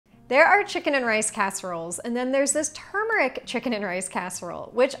There are chicken and rice casseroles, and then there's this turmeric chicken and rice casserole,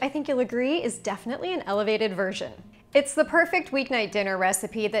 which I think you'll agree is definitely an elevated version. It's the perfect weeknight dinner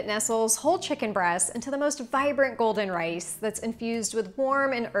recipe that nestles whole chicken breasts into the most vibrant golden rice that's infused with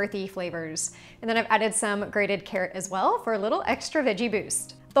warm and earthy flavors. And then I've added some grated carrot as well for a little extra veggie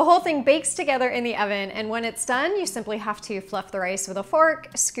boost. The whole thing bakes together in the oven, and when it's done, you simply have to fluff the rice with a fork,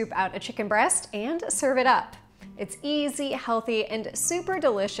 scoop out a chicken breast, and serve it up. It's easy, healthy, and super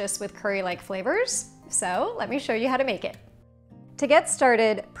delicious with curry-like flavors. So let me show you how to make it. To get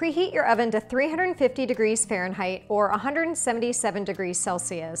started, preheat your oven to 350 degrees Fahrenheit or 177 degrees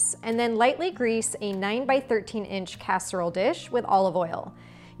Celsius, and then lightly grease a 9 by 13 inch casserole dish with olive oil.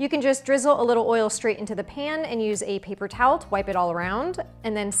 You can just drizzle a little oil straight into the pan and use a paper towel to wipe it all around,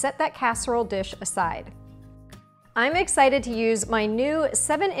 and then set that casserole dish aside. I'm excited to use my new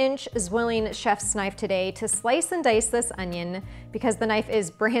 7-inch Zwilling chef's knife today to slice and dice this onion because the knife is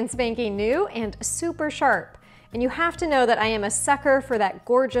brand spanking new and super sharp. And you have to know that I am a sucker for that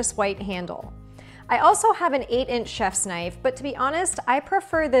gorgeous white handle. I also have an 8-inch chef's knife, but to be honest, I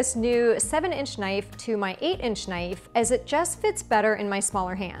prefer this new 7-inch knife to my 8-inch knife as it just fits better in my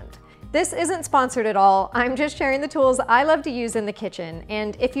smaller hand. This isn't sponsored at all, I'm just sharing the tools I love to use in the kitchen,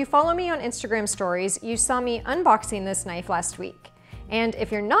 and if you follow me on Instagram stories, you saw me unboxing this knife last week. And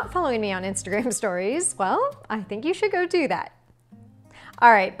if you're not following me on Instagram stories, well, I think you should go do that.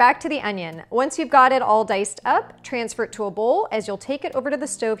 All right, back to the onion. Once you've got it all diced up, transfer it to a bowl as you'll take it over to the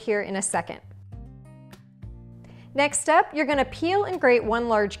stove here in a second. Next up, you're gonna peel and grate 1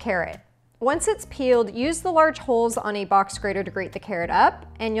 large carrot. Once it's peeled, use the large holes on a box grater to grate the carrot up,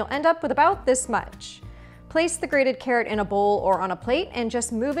 and you'll end up with about this much. Place the grated carrot in a bowl or on a plate and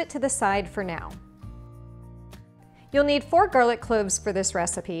just move it to the side for now. You'll need 4 garlic cloves for this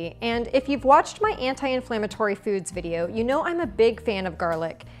recipe, and if you've watched my anti-inflammatory foods video, you know I'm a big fan of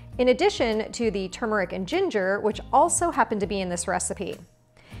garlic, in addition to the turmeric and ginger, which also happen to be in this recipe.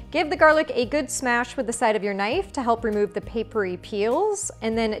 Give the garlic a good smash with the side of your knife to help remove the papery peels,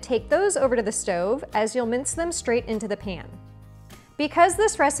 and then take those over to the stove as you'll mince them straight into the pan. Because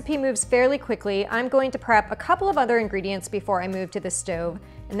this recipe moves fairly quickly, I'm going to prep a couple of other ingredients before I move to the stove,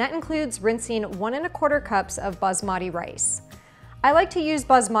 and that includes rinsing 1 1/4 cups of basmati rice. I like to use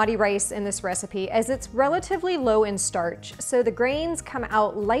basmati rice in this recipe as it's relatively low in starch, so the grains come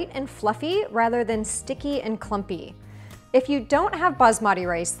out light and fluffy rather than sticky and clumpy. If you don't have basmati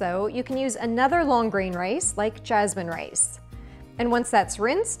rice though, you can use another long grain rice like jasmine rice. And once that's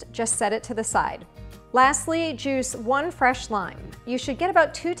rinsed, just set it to the side. Lastly, juice 1 fresh lime. You should get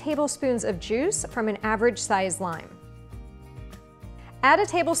about 2 tablespoons of juice from an average size lime. Add a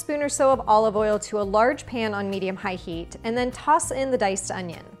tablespoon or so of olive oil to a large pan on medium-high heat, and then toss in the diced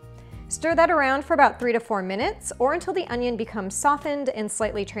onion. Stir that around for about 3 to 4 minutes, or until the onion becomes softened and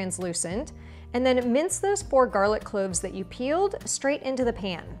slightly translucent, and then mince those 4 garlic cloves that you peeled straight into the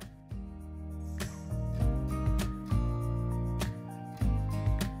pan.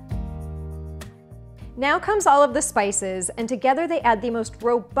 Now comes all of the spices, and together they add the most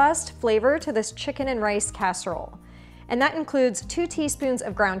robust flavor to this chicken and rice casserole. And that includes 2 teaspoons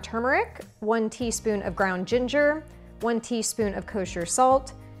of ground turmeric, 1 teaspoon of ground ginger, 1 teaspoon of kosher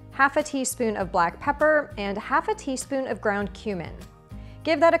salt, half a teaspoon of black pepper, and half a teaspoon of ground cumin.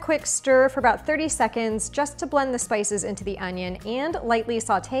 Give that a quick stir for about 30 seconds just to blend the spices into the onion and lightly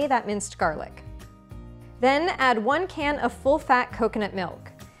saute that minced garlic. Then add 1 can of full-fat coconut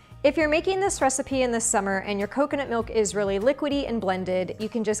milk. If you're making this recipe in the summer and your coconut milk is really liquidy and blended, you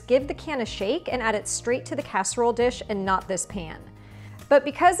can just give the can a shake and add it straight to the casserole dish and not this pan. But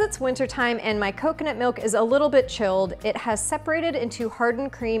because it's wintertime and my coconut milk is a little bit chilled, it has separated into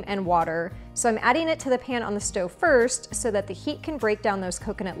hardened cream and water, so I'm adding it to the pan on the stove first so that the heat can break down those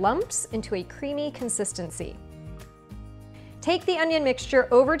coconut lumps into a creamy consistency. Take the onion mixture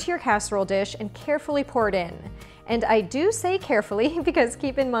over to your casserole dish and carefully pour it in. And I do say carefully because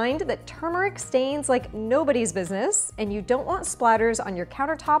keep in mind that turmeric stains like nobody's business, and you don't want splatters on your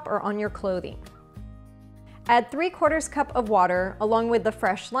countertop or on your clothing. Add 3/4 cup of water along with the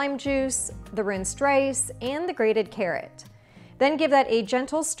fresh lime juice, the rinsed rice, and the grated carrot. Then give that a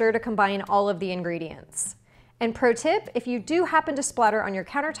gentle stir to combine all of the ingredients. And pro tip, if you do happen to splatter on your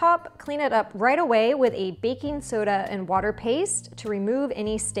countertop, clean it up right away with a baking soda and water paste to remove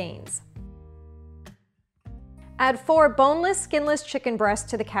any stains. Add 4 boneless, skinless chicken breasts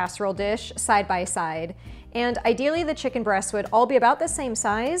to the casserole dish side by side, and ideally the chicken breasts would all be about the same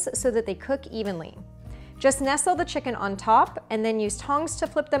size so that they cook evenly. Just nestle the chicken on top and then use tongs to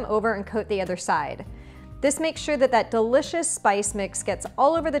flip them over and coat the other side. This makes sure that that delicious spice mix gets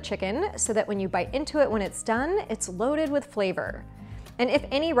all over the chicken so that when you bite into it when it's done, it's loaded with flavor. And if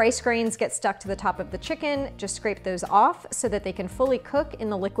any rice grains get stuck to the top of the chicken, just scrape those off so that they can fully cook in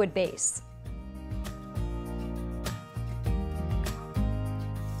the liquid base.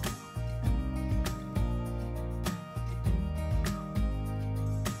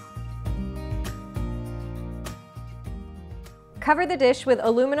 Cover the dish with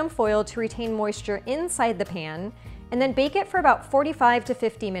aluminum foil to retain moisture inside the pan, and then bake it for about 45 to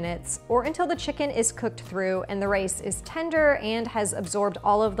 50 minutes, or until the chicken is cooked through and the rice is tender and has absorbed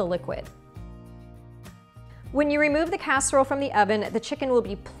all of the liquid. When you remove the casserole from the oven, the chicken will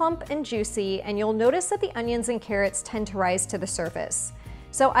be plump and juicy, and you'll notice that the onions and carrots tend to rise to the surface.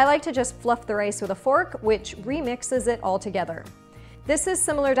 So I like to just fluff the rice with a fork, which remixes it all together. This is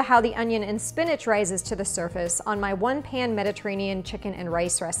similar to how the onion and spinach rises to the surface on my one-pan Mediterranean chicken and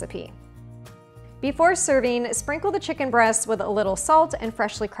rice recipe. Before serving, sprinkle the chicken breasts with a little salt and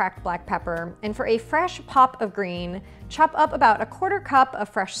freshly cracked black pepper, and for a fresh pop of green, chop up about a 1/4 cup of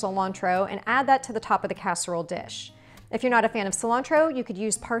fresh cilantro and add that to the top of the casserole dish. If you're not a fan of cilantro, you could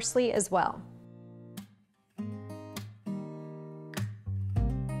use parsley as well.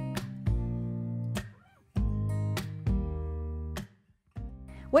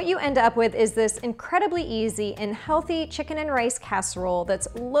 What you end up with is this incredibly easy and healthy chicken and rice casserole that's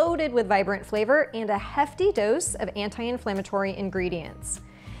loaded with vibrant flavor and a hefty dose of anti-inflammatory ingredients.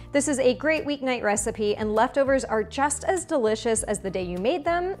 This is a great weeknight recipe, and leftovers are just as delicious as the day you made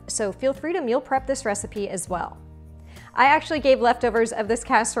them, so feel free to meal prep this recipe as well. I actually gave leftovers of this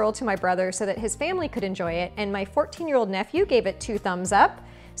casserole to my brother so that his family could enjoy it, and my 14-year-old nephew gave it 2 thumbs up,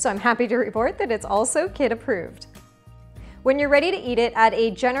 so I'm happy to report that it's also kid approved. When you're ready to eat it, add a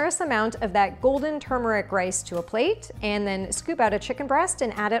generous amount of that golden turmeric rice to a plate, and then scoop out a chicken breast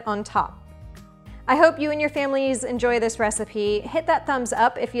and add it on top. I hope you and your families enjoy this recipe. Hit that thumbs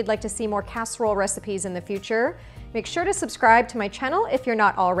up if you'd like to see more casserole recipes in the future. Make sure to subscribe to my channel if you're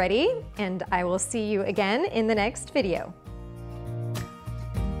not already, and I will see you again in the next video.